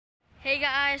Hey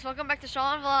guys, welcome back to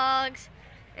Sean Vlogs.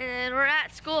 And we're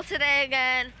at school today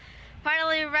again.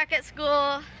 Finally we're back at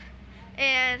school.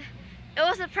 And it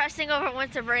was depressing over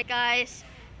winter break, guys,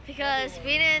 because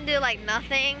we didn't do like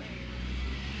nothing.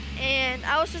 And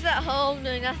I was just at home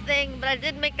doing nothing, but I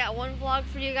did make that one vlog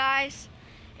for you guys.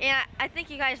 And I think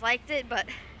you guys liked it, but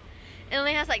it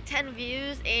only has like 10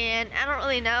 views and I don't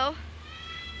really know.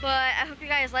 But I hope you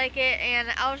guys like it, and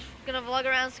I was gonna vlog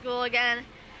around school again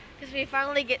because we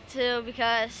finally get to,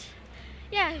 because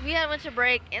yeah, we had winter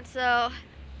break, and so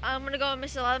I'm gonna go in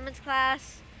Mr. Leatherman's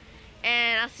class,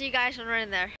 and I'll see you guys when we're in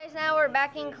there. Guys, now we're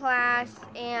back in class,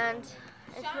 and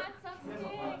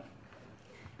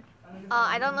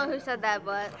I don't know who said that,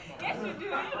 but Yes, you do.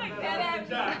 You like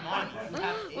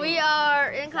that. we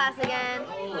are in class again,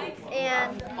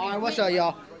 and Alright, what's up,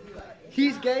 y'all?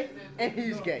 He's gay and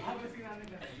he's gay.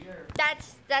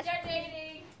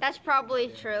 that's probably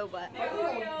true, but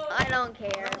I don't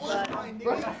care. But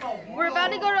we're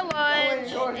about to go to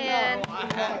lunch, and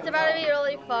it's about to be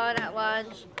really fun at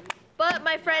lunch. But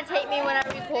my friends hate me when I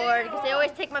record because they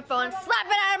always take my phone and slap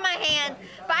it out of my hand.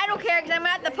 But I don't care because I'm gonna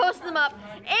have to post them up,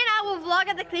 and I will vlog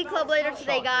at the Clee Club later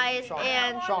today, guys.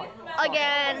 And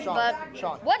again, but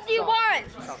what do you want?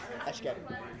 Let's get it.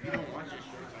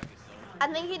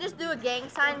 I think he just do a gang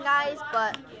sign, guys,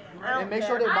 but I don't And make care.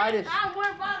 sure they buy this.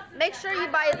 Make sure you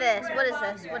buy this. What is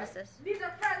this? What is this? These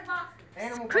are fresh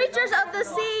boxes. Creatures of the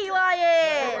Sea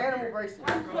Lion. Animal bracelet.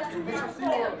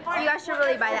 You guys should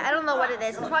really buy that. I don't know what it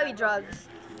is. It's probably drugs.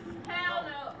 Hell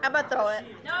no. I'm gonna throw it.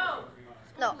 No.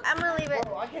 No, I'm gonna leave it.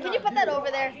 Can you put that over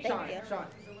there? Thank you.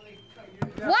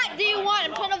 What do you want?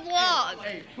 I'm trying to vlog.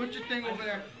 Hey, put your thing over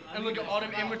there and look at all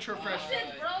them immature freshmen.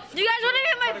 Do you guys want to be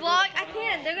in my vlog? I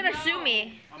can't. They're gonna sue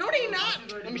me. No, they not.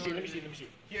 Let me see.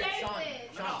 Here, Sean,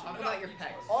 talk about your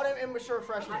pecs. All them immature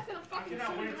freshmen. Ew. I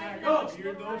want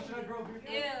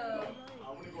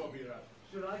to go beat that.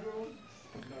 Should I grow?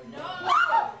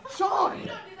 Sean! Don't do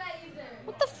that either.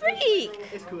 What the freak?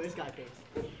 It's cool. It's got case.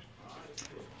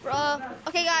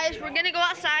 Okay, guys, we're gonna go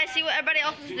outside, see what everybody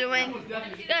else is doing.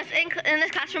 Guys, in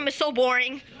this classroom is so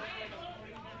boring.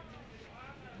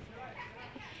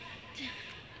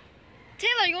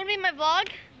 Taylor, you wanna be in my vlog?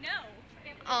 No.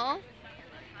 Oh.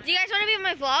 Do you guys wanna be in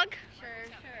my vlog? Sure.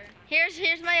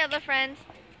 Here's my other friend.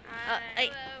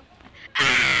 Hello.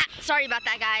 Sorry about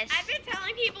that, guys. I've been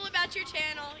telling people about your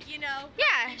channel, you know.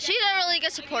 Yeah, she's a really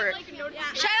good supporter.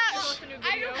 Yeah. Shout out,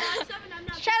 I don't watch stuff and I'm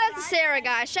not. shout out to Sarah,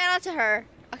 guys. Shout out to her.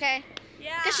 Okay.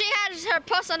 Yeah. Because she has her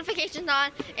post notifications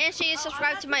on, and she is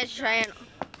subscribed to my channel.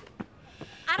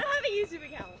 I don't have a YouTube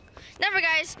account.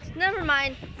 Never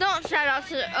mind. Don't shout out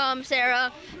to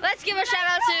Sarah. Let's give a shout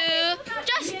out to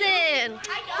Justin.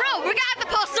 Bro, we're gonna have to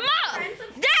post him up.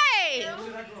 Dang!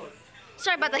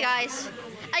 Sorry about that, guys.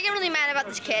 I get really mad about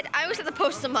this kid. I always have to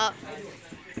post him up.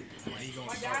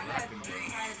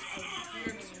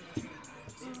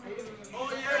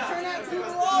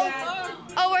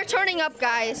 Oh, we're turning up,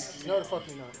 guys. No, the fuck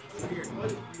we not.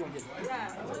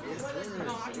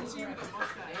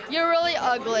 You're really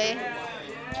ugly.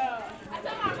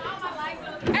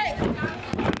 Hey.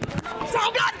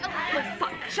 Oh, God! Oh,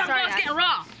 fuck. Sorry, guys. Getting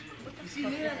raw.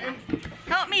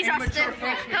 Help me, Justin.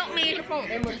 Help me.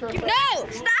 No!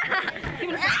 Stop!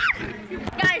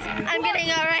 Guys, I'm getting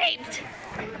raped.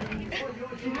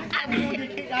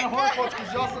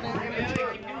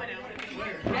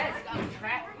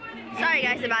 Sorry,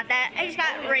 guys, about that. I just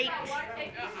got raped.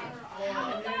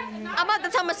 I'm about to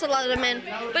tell Mr. Leatherman,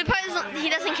 but he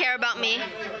doesn't care about me.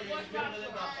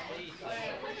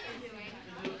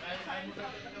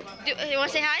 You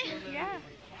want to say hi? Yeah.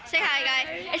 Say hi,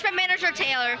 guys. It's my manager,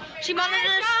 Taylor. She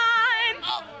monitors.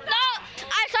 Oh, no!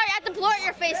 I'm sorry, I have to blur at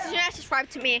your face because you're not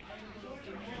subscribed to me.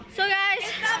 So, guys.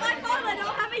 It's not my fault. I don't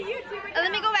have a YouTube account.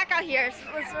 Let me go back out here.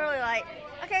 It's really light.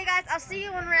 Okay, guys, I'll see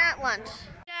you when we're at lunch.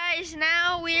 Guys,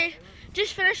 now we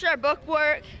just finished our book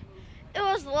work. It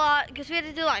was a lot because we had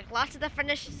to do like lots of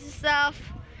definitions and stuff,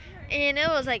 and it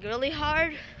was like really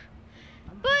hard,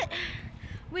 but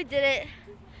we did it.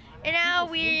 And now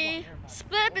we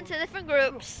split up into different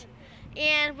groups,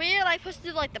 and we're like supposed to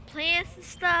do like the plants and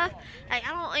stuff. Like,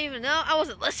 I don't even know. I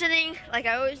wasn't listening like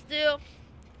I always do.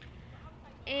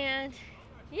 And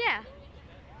yeah.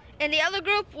 And the other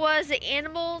group was the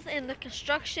animals and the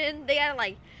construction. They gotta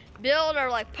like build or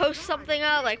like post something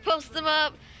up, like post them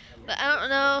up. But I don't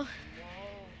know.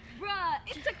 Bruh,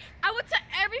 I went to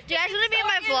every Do you guys want to be in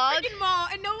my vlog? freaking mall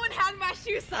and no one had my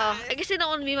shoe size. Oh, I guess they don't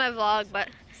want to be my vlog, but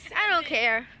I don't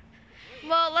care.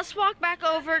 Well, let's walk back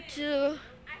over to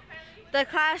the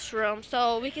classroom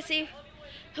so we can see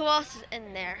who else is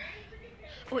in there.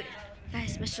 Wait,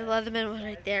 guys, Mr. Leatherman was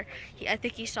right there. I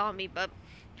think he saw me, but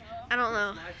I don't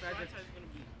know.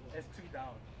 It's 2 down.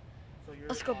 So you're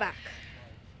Let's go back.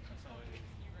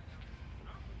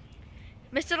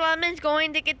 Mr. Lemon's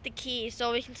going to get the key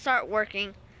so we can start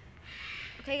working.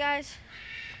 Okay, guys?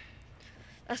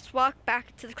 Let's walk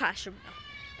back to the classroom now.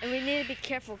 And we need to be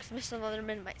careful because Mr.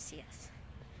 Leatherman might see us.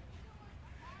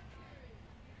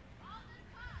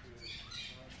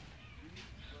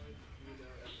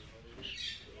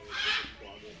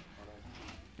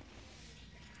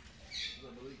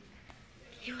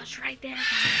 He was right there, guys.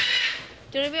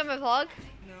 Do you want to be on my vlog?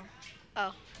 No.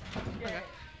 Oh. Okay.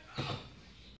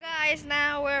 Guys,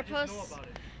 now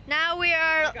we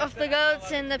are of the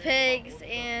goats and the pigs,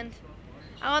 and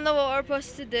I don't know what we're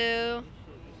supposed to do.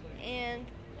 And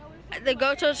the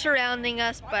goats are surrounding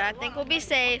us, but I think we'll be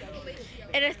safe.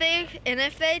 And if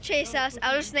they chase us,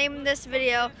 I'll just name this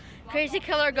video "Crazy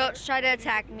Killer Goats Try to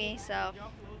Attack Me." So,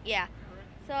 yeah.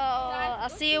 So I'll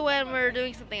see you when we're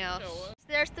doing something else.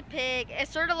 There's the pig. It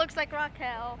sort of looks like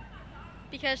Raquel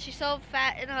because she's so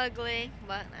fat and ugly,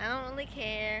 but I don't really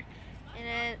care. And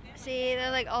then, see,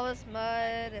 there's like all this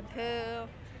mud and poo.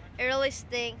 It really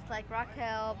stinks like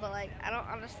Raquel, but like, I don't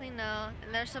honestly know.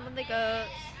 And there's some of the goats.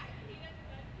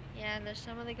 Yeah, there's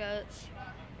some of the goats.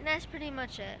 And that's pretty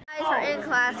much it. Guys, we're in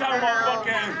class now,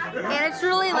 and it's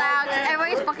really loud because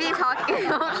everybody's fucking talking.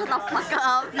 Shut the fuck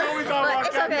up. But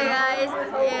it's okay, guys.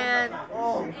 And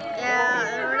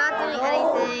yeah, we're not doing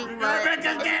anything, but it's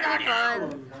gonna be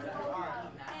fun.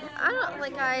 I don't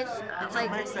like, guys.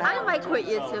 Like, I might quit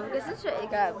YouTube because this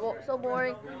shit got so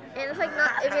boring, and it's like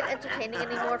not even entertaining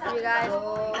anymore for you guys.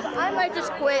 I might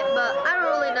just quit, but I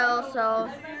don't really know. So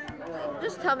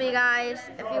just tell me, guys,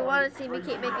 if you want to see me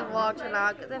keep making vlogs or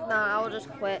not. Because if not, I will just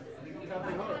quit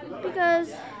because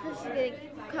this is getting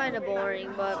kind of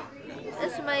boring. But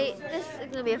this is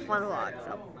gonna be a fun vlog.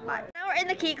 So bye. Now we're in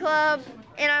the Key Club,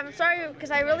 and I'm sorry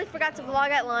because I really forgot to vlog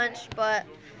at lunch, but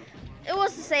it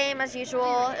was the same as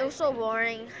usual. It was so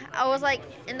boring. I was like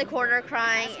in the corner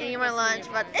crying, eating my lunch,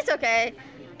 but it's okay.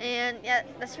 And yeah,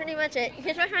 that's pretty much it.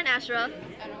 Here's my friend Astra.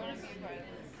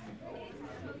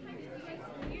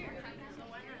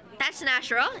 That's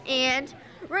Nashra, and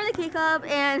we're in the Key Club,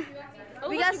 and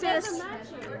we gotta say this.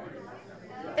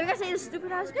 We gotta say this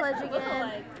stupid ass pledge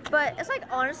again. But it's like,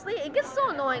 honestly, it gets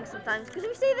so annoying sometimes because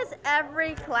we say this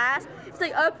every class. It's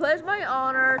like, I pledge my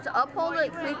honor to uphold the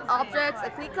Clique objects,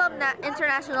 the Clique Club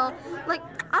International. Like,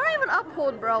 I don't even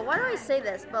uphold, bro. Why do I say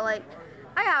this? But like,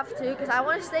 I have to because I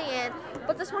want to stay in.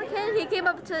 But this one kid, he came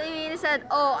up to me and he said,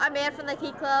 "Oh, I'm banned from the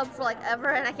Key Club for like ever,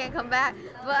 and I can't come back."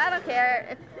 But I don't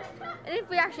care. And if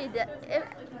we actually did,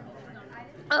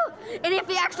 if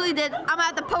we actually did, I'm gonna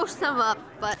have to post them up.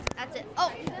 But that's it.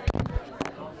 Oh,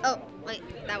 wait,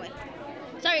 that way.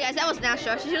 Sorry guys, that was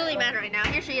Nasha. She's really mad right now.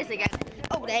 Here she is again.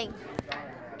 Oh dang.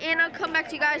 And I'll come back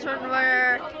to you guys when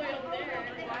we're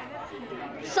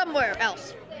somewhere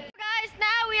else. Guys,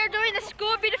 now we are doing the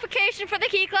school beautification for the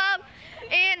Key Club,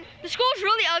 and the school's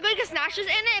really ugly because Nasha's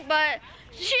in it, but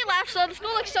she left, so the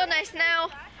school looks so nice now.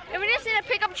 And we just need to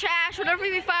pick up trash, whatever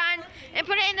we find, and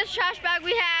put it in this trash bag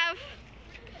we have.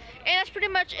 And that's pretty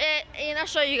much it, and I'll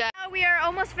show you guys. Now we are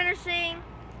almost finishing.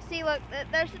 See, look,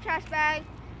 there's the trash bag.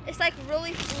 It's like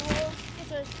really full.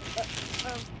 There's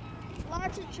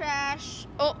lots of trash.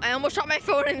 Oh, I almost dropped my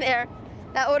phone in there.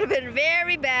 That would have been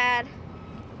very bad.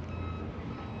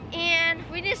 And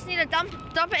we just need to dump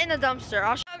it in the dumpster.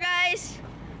 I'll show you guys.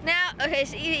 Now, okay,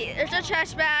 so there's a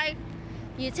trash bag.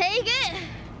 You take it.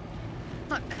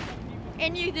 Look,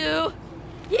 and you do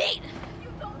yeet.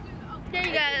 There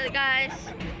you go, guys.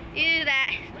 You do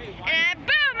that, and then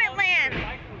boom, it lands.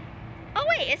 Oh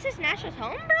wait, is this Nasha's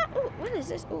home, bro? Ooh, what is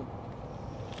this? Ooh,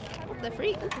 what the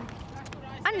freak? Ooh.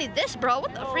 I need this, bro.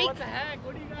 What the freak? What the heck?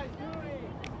 What are you guys doing?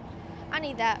 I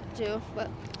need that too, but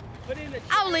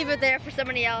I'll leave it there for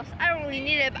somebody else. I don't really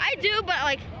need it, but I do. But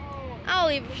like, I'll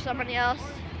leave it for somebody else.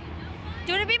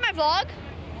 Do you want to be my vlog?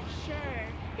 Sure.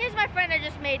 Here's my friend I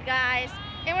just made, guys,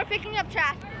 and we're picking up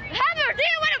trash. Heather, do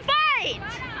you want to fight?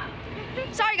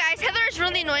 Sorry, guys. Heather is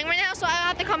really annoying right now, so I'll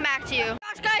have to come back to you.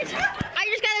 Gosh, guys, I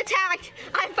just got attacked.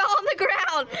 I fell on the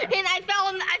ground, and I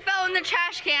fell in the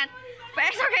trash can. But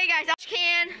it's okay, guys. Trash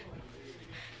can.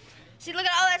 See, look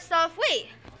at all that stuff. Wait.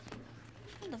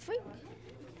 What the freak?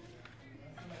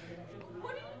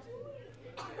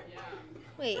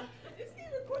 Wait.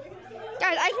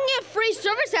 Guys, I can get free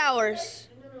service hours.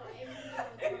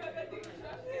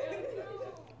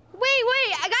 Wait,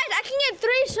 guys, I can get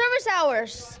 3 service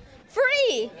hours.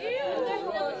 Free. I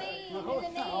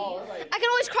can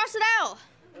always cross it out.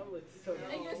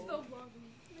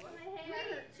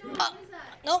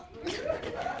 Nope.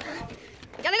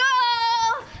 Gotta go.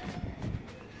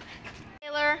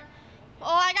 Taylor, Oh,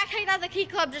 I got kicked out of the key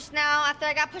club just now after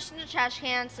I got pushed in the trash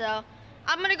can, so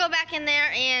I'm gonna go back in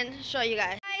there and show you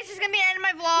guys. Guys, this is gonna be the end of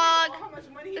my vlog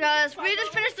because we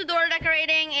just finished the door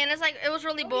decorating and it's like it was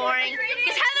really boring.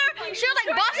 Because Heather, she was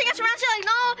like bossing us around. She's like,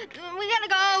 no, we gotta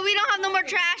go. We don't have no more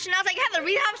trash. And I was like, Heather,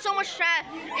 we have so much trash.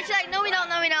 And she's like, no, we don't.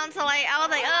 No, we don't. So like, I was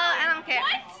like, I don't care.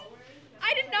 What?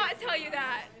 I did not tell you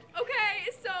that. Okay,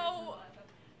 so.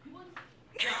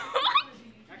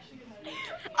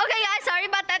 Okay, guys, sorry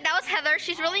about that. That was Heather.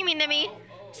 She's really mean to me.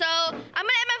 So I'm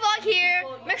gonna end my vlog here.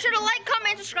 Make sure to like,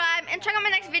 comment, subscribe, and check out my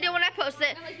next video when I post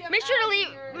it. Make sure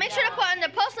to put on the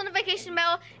post notification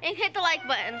bell and hit the like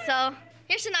button. So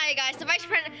here's Shania, guys, the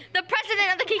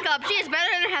president of the Key Club. She is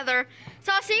better than Heather.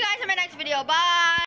 So I'll see you guys in my next video. Bye.